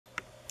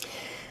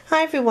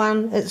Hi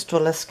everyone, it's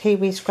Lilac,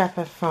 Kiwi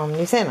Scrapper from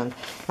New Zealand.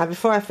 Now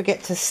before I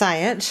forget to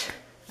say it,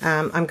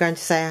 I'm going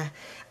to say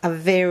a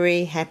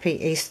very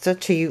happy Easter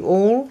to you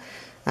all.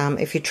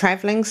 If you're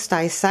travelling,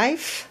 stay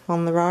safe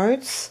on the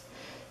roads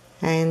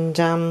and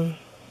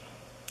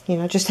you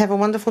know, just have a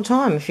wonderful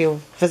time if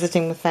you're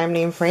visiting with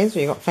family and friends, or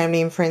you've got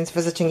family and friends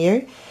visiting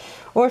you,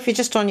 or if you're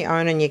just on your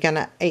own and you're going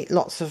to eat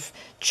lots of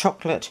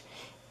chocolate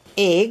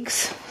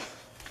eggs,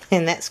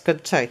 then that's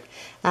good too.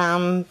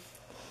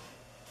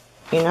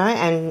 You know,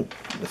 and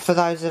for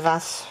those of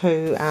us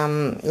who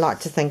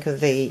like to think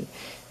of the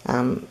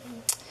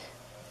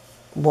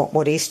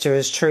what Easter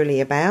is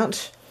truly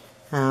about,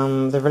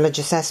 the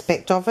religious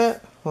aspect of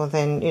it, well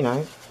then, you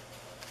know,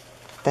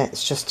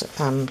 that's just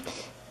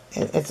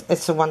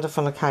it's a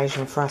wonderful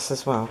occasion for us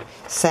as well.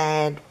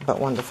 Sad but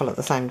wonderful at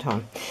the same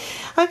time.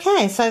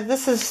 Okay, so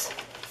this is,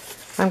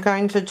 I'm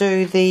going to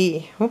do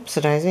the,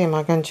 whoops-a-daisy, am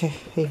I going to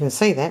even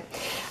see that?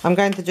 I'm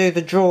going to do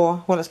the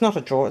draw, well it's not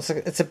a draw,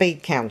 it's a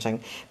bead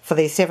counting for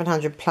the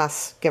 700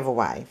 plus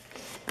giveaway.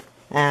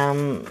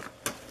 Okay,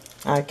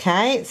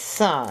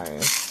 so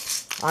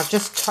I've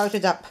just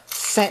toted up,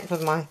 sat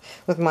with my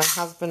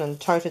husband and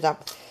toted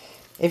up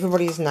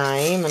everybody's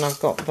name, and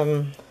I've got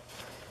them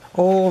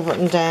all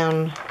written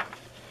down, a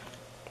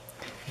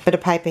bit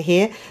of paper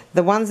here.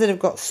 The ones that have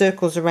got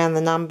circles around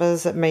the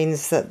numbers, it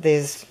means that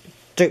there's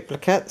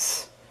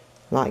duplicates.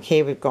 Like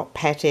here we've got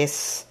Pat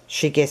S,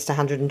 she guessed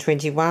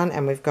 121,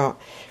 and we've got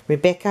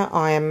Rebecca,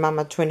 I am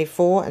Mama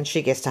 24, and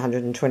she guessed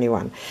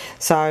 121.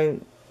 So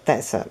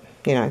that's it,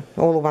 you know,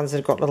 all the ones that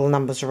have got little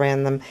numbers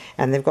around them,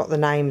 and they've got the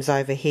names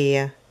over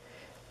here,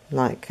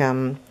 like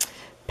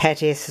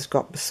Pat S has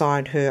got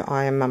beside her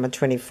I am Mama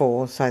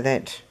 24, so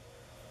that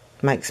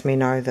makes me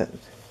know that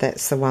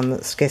that's the one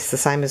that's guessed the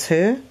same as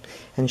her,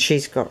 and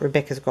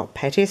Rebecca's got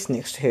Pat S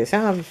next to her.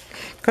 So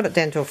I've got it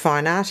down to a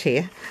fine art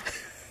here.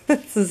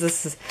 This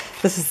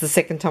is the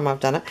second time I've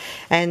done it,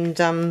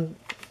 and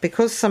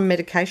because some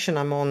medication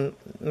I'm on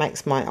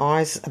makes my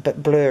eyes a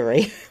bit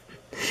blurry,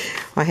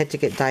 I had to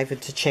get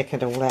David to check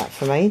it all out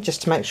for me,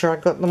 just to make sure I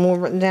got them all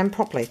written down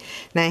properly.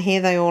 Now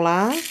here they all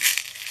are.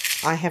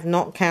 I have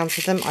not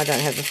counted them. I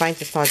don't have the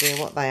faintest idea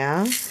what they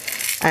are,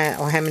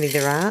 or how many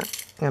there are.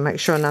 I'll make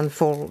sure none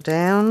fall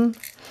down,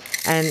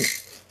 and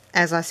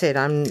as I said,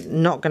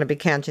 I'm not going to be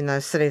counting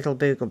those silly little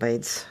bugle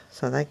beads,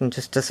 so they can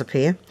just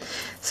disappear.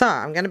 So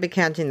I'm going to be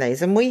counting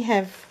these, and we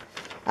have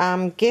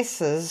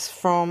guesses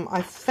from,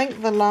 I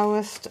think the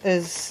lowest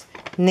is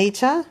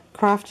Nita,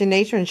 Crafty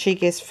Nita, and she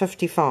guessed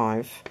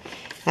 55.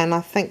 And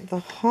I think the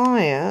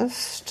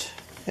highest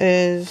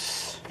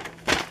is,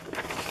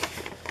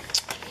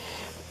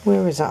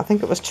 where is it? I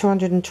think it was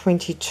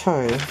 222.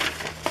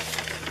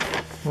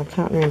 I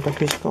can't remember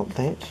who's got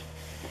that.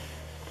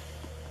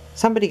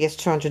 Somebody guessed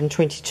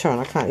 222,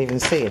 and I can't even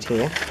see it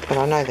here, but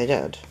I know they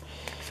did.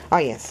 Oh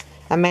yes,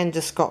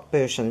 Amanda Scott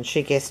Burton,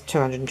 she guessed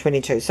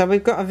 222. So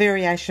we've got a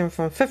variation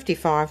from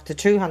 55 to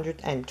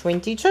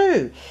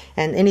 222,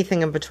 and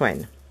anything in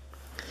between.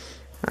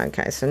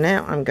 Okay, so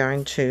now I'm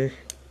going to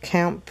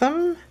count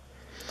them.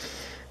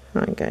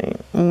 Okay,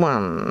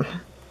 1.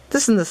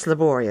 This isn't this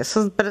laborious,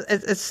 but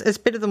it's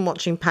better than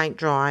watching paint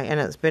dry, and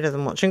it's better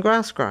than watching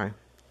grass grow.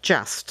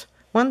 Just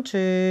 1,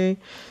 2,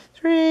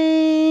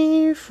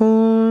 3,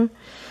 4,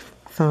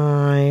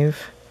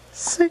 5,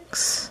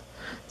 6,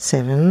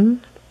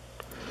 7,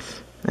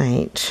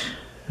 8,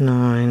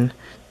 9,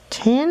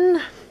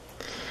 10.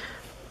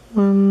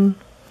 1,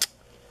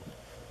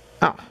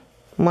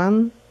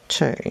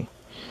 2,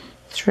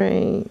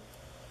 3,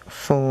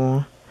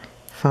 4,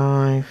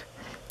 5,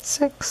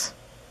 6,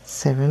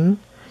 7,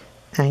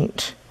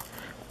 8,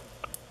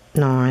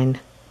 9,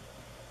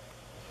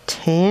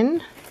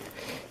 10.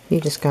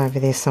 You just go over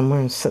there somewhere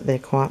and sit there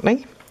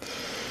quietly.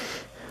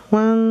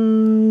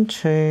 1,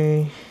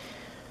 2,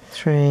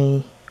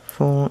 3,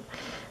 4,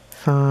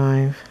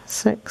 5,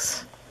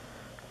 6,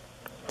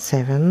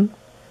 7,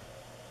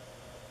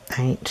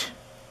 8,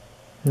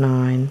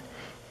 9,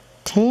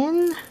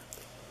 10.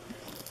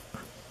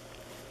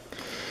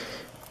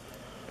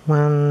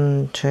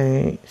 1,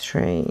 2,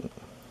 3,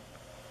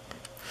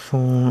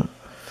 4,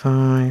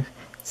 5,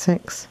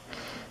 6,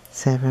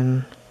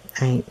 7,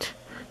 8,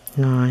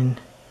 9,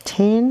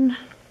 10.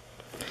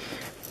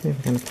 Where are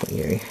we going to put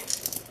you?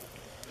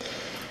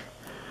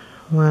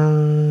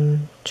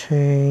 1,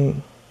 2,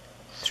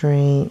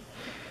 3,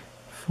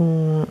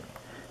 4,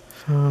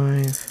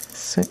 5,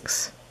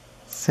 6,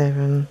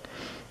 7,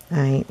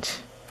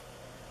 8,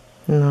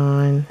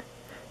 9,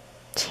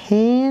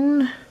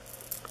 10.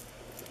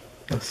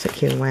 I'll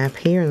stick you way up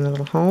here in the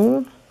little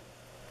hole.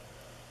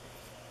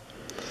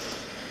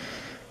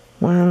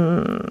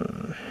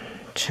 1,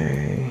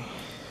 2,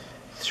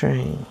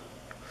 3,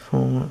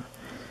 4,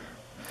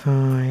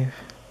 5,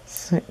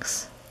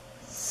 6,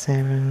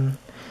 7,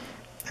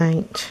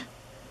 8,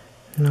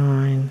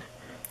 9,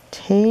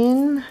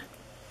 10.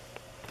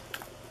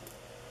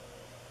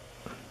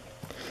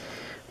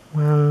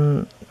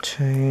 1,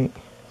 2,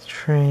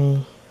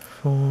 3,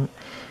 4,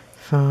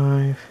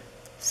 5,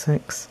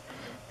 6,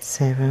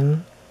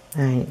 7,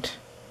 8,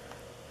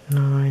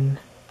 9,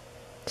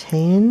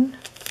 10.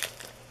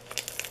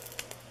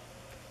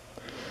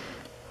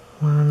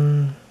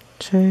 1,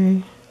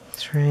 2,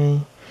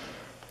 3,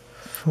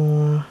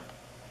 4,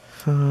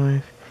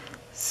 5,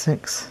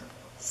 6,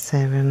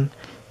 7,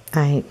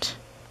 8,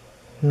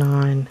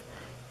 9,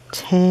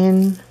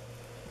 10.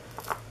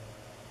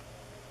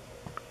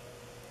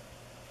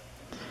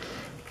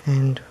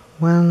 And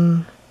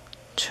 1,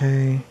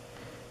 2,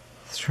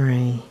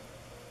 3,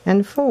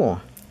 and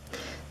 4.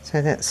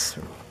 So that's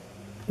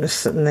just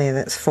sitting there,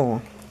 that's 4.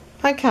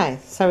 Okay,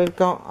 so we've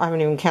got, I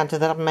haven't even counted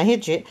that up in my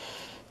head yet,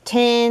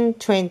 10,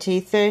 20,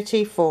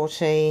 30,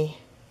 40,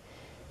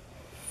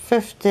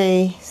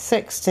 50,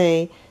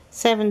 60,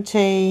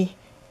 70,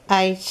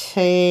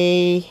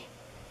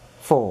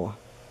 84.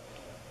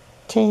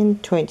 10,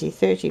 20,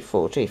 30,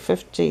 40,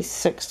 50,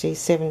 60,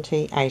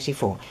 70,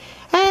 84.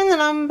 And the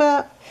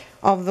number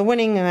of the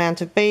winning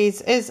amount of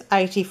beads is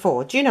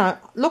 84. Do you know,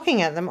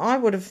 looking at them, I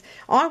would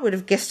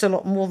have guessed a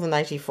lot more than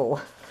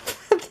 84.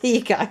 There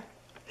you go.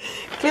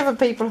 Clever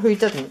people who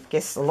didn't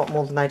guess a lot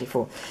more than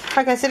 84.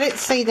 Okay, so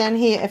let's see down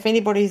here if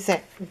anybody's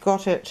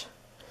got an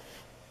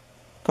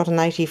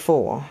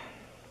 84.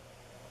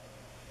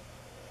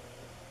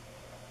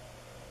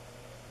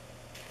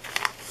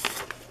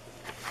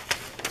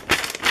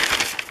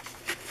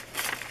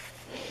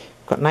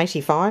 Got an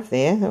 85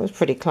 there. That was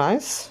pretty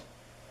close.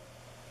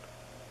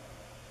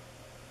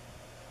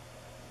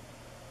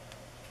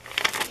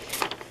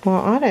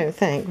 Well, I don't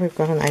think we've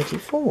got an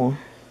 84.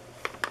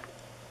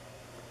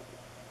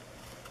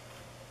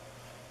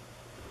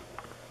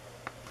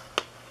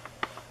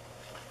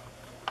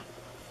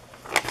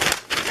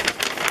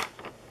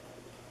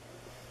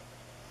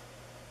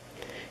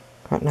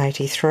 Got an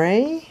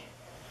 83.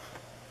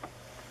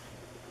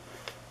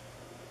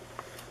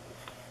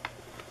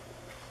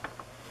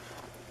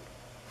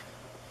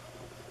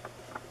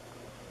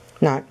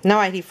 No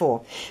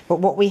 84. But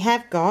what we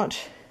have got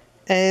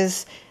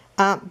is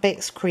Aunt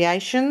Beck's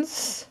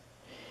Creations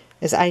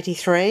is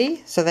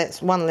 83. So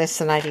that's one less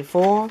than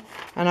 84.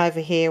 And over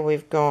here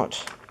we've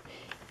got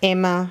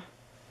Emma,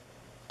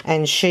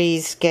 and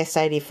she's guessed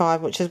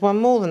 85, which is one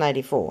more than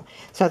 84.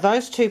 So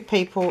those two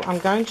people, I'm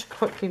going to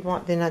quickly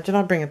write their name. Did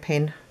I bring a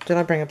pen? Did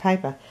I bring a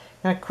paper?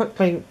 I'm going to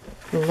quickly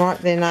write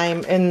their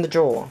name in the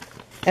drawer.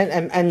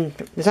 And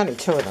there's only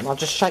two of them. I'll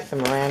just shake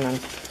them around and...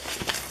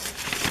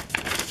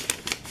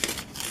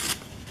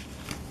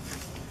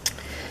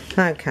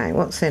 Okay,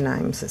 what's their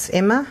names? It's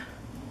Emma.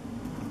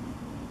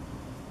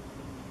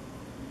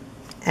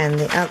 And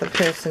the other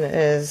person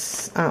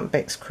is Aunt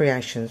Beck's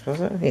Creations,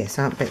 was it? Yes,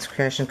 Aunt Beck's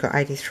Creations got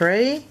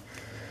 83.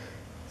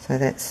 So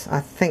that's,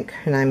 I think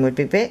her name would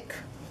be Beck.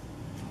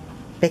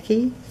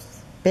 Becky?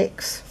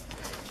 Beck's.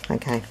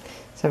 Okay,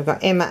 so we've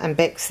got Emma and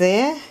Beck's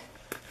there.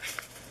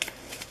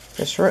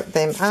 Just rip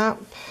them up.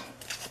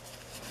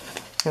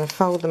 I'm going to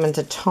fold them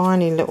into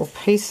tiny little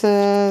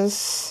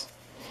pieces.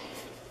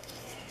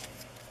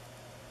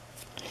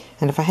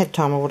 And if I had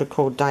time I would have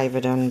called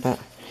David in, but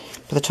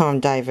by the time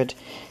David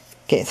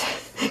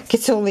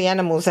gets all the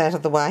animals out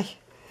of the way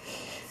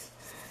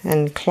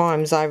and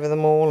climbs over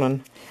them all.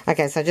 And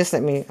okay, so just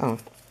let me, oh,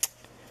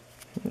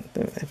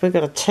 have we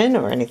got a tin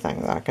or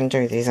anything that I can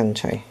do these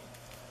into?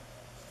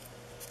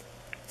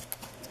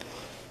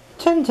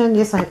 Tin,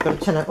 yes I have got a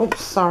tin.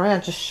 Oops, sorry, I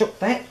just shook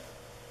that.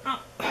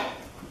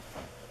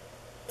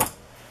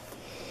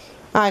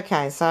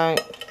 Okay, so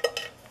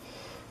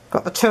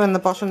got the two in the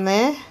bottom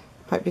there.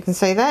 Hope you can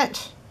see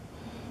that.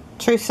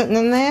 Two sitting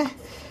in there.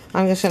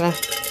 I'm just going to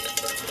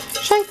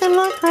shake them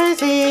like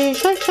crazy.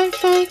 Shake, shake,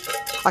 shake.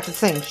 I can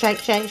sing. Shake,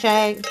 shake,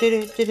 shake. Do,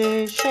 do, do,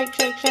 do. Shake,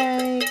 shake,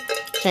 shake.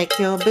 Shake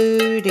your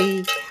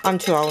booty. I'm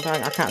too old.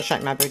 I can't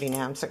shake my booty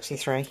now. I'm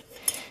 63.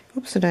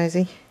 Oops, a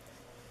daisy.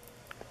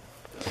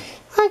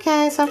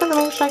 Okay, so I've got them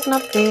all shaken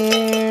up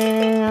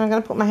there. I'm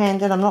going to put my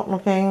hand in. I'm not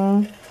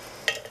looking.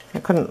 I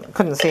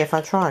couldn't see if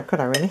I tried,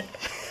 could I really?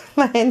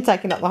 My hand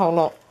taking up the whole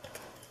lot.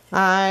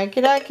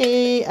 Okie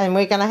dokie, and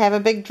we're going to have a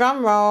big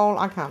drum roll.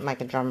 I can't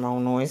make a drum roll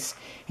noise.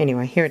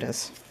 Anyway, here it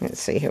is. Let's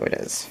see who it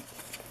is.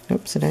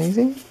 Oops, a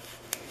daisy.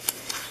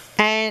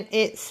 And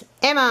it's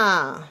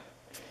Emma,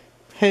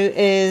 who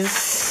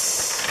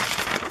is...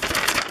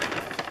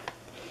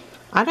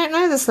 I don't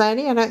know this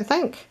lady, I don't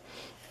think.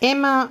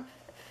 Emma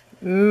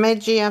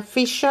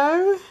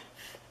Magiafico.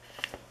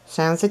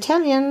 Sounds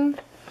Italian.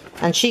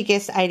 And she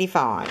guessed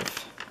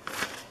 85.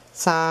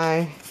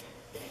 So...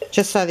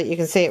 just so that you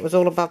can see it was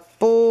all above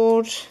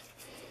board.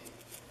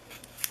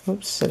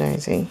 Oops, a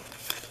daisy.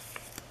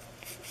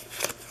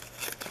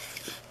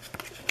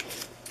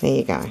 There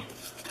you go.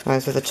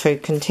 Those are the two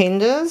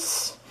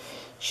contenders.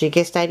 She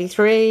guessed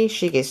 83,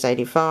 she guessed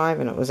 85,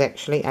 and it was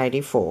actually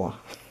 84.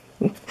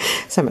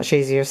 So much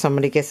easier if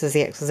somebody guesses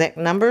the exact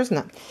number, isn't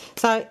it?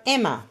 So,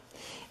 Emma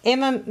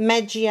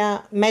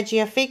Magiafica,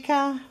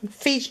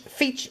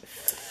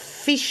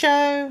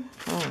 Ficho.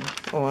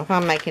 Oh, if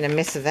I'm making a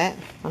mess of that,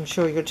 I'm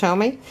sure you'll tell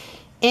me.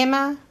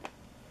 Emma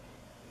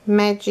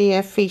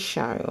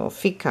Magiafico or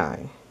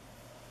Fico.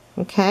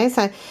 Okay,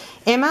 so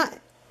Emma,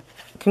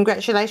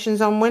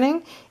 congratulations on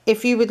winning.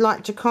 If you would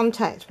like to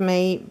contact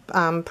me,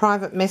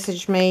 private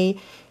message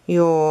me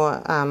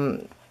your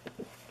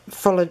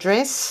full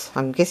address,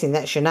 I'm guessing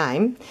that's your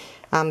name,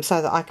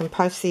 so that I can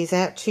post these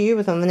out to you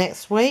within the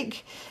next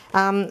week.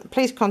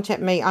 Please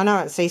contact me. I know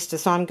it's Easter,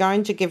 so I'm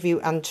going to give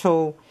you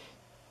until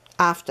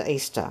after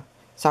Easter.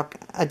 So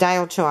a day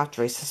or two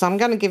after Easter. So I'm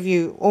going to give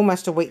you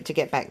almost a week to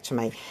get back to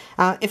me.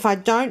 If I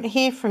don't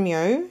hear from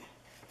you,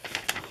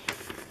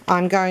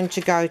 I'm going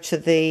to go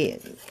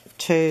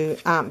to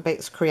Aunt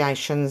Beck's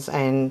Creations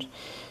and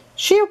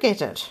she'll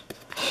get it.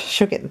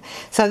 She'll get them.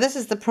 So this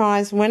is the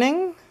prize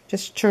winning,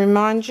 just to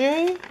remind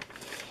you.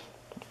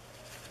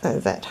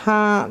 That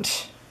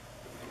heart,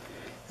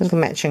 little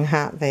matching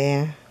heart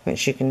there,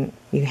 which you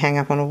hang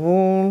up on a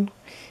wall,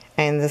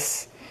 and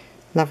this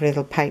lovely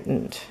little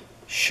patent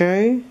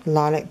shoe,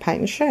 lilac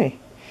patent shoe.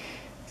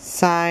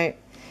 So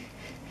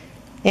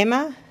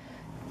Emma,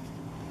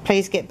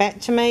 please get back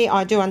to me.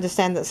 I do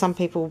understand that some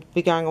people will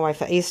be going away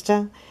for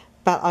Easter,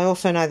 but I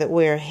also know that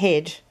we're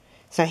ahead.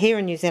 So here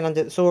in New Zealand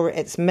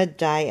it's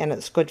midday and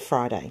it's Good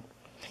Friday.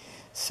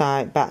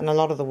 So, but in a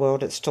lot of the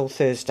world it's still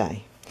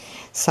Thursday.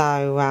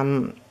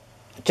 So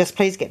just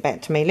please get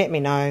back to me. Let me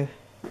know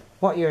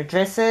what your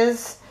address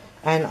is,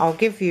 and I'll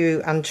give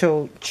you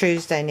until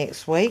Tuesday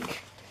next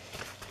week,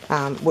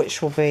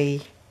 which will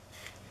be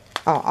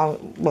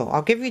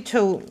I'll give you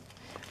till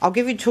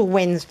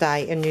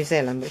Wednesday in New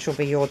Zealand, which will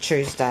be your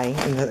Tuesday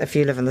if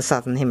you live in the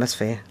southern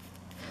hemisphere.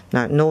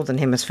 No, northern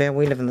hemisphere.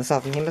 We live in the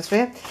southern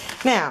hemisphere.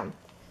 Now,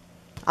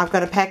 I've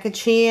got a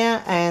package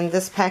here, and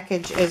this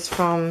package is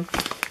from,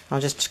 I'll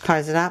just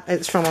close it up,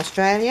 it's from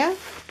Australia.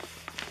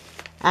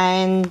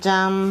 And,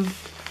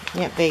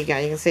 yep, there you go,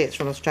 you can see it's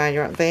from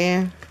Australia up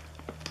there.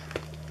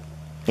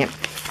 Yep,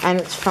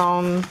 and it's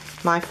from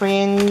my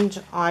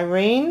friend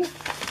Irene,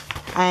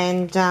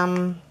 and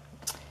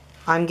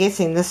I'm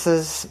guessing this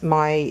is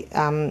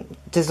my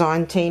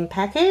design team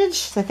package,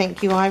 so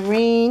thank you,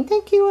 Irene.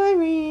 Thank you,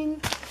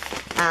 Irene.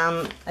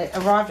 It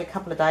arrived a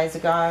couple of days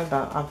ago,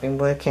 but I've been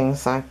working,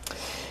 so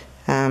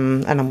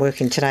and I'm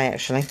working today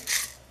actually.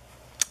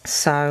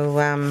 So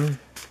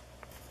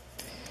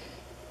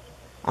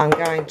I'm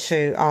going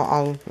to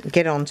I'll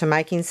get on to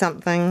making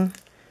something,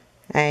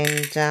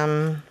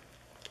 and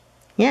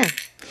yeah,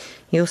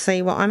 you'll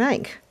see what I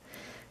make.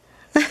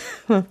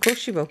 Well, of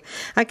course you will.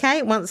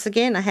 Okay, once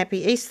again, a happy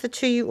Easter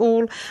to you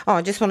all. Oh,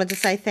 I just wanted to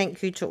say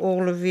thank you to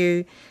all of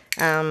you.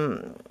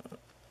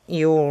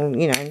 You all,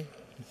 you know,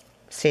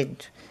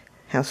 said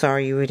how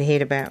sorry you would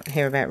hear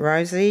about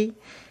Rosie,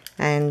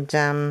 and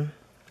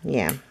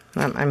yeah,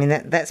 I mean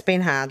that's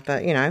been hard,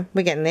 but you know,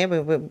 we're getting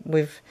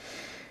there.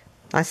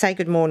 I say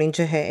good morning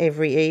to her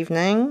every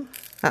evening.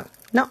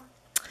 No,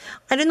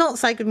 I do not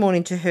say good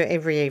morning to her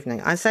every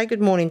evening. I say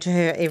good morning to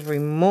her every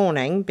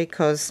morning,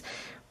 because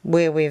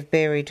where we've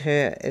buried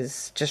her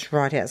is just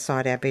right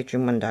outside our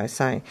bedroom window.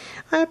 So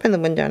I open the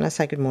window and I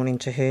say good morning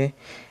to her,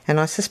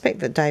 and I suspect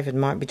that David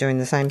might be doing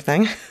the same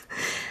thing.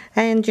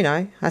 And you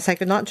know, I say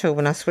goodnight to her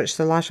when I switch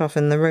the light off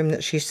in the room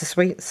that she used to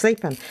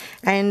sleep in.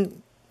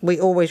 And we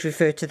always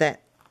refer to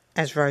that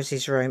as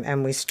Rosie's room,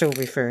 and we're still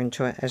referring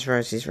to it as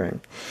Rosie's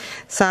room.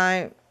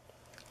 So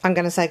I'm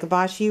going to say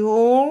goodbye to you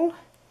all,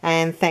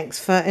 and thanks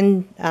for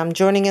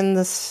joining in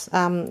this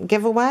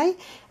giveaway,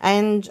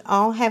 and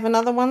I'll have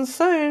another one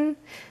soon.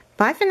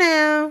 Bye for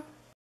now.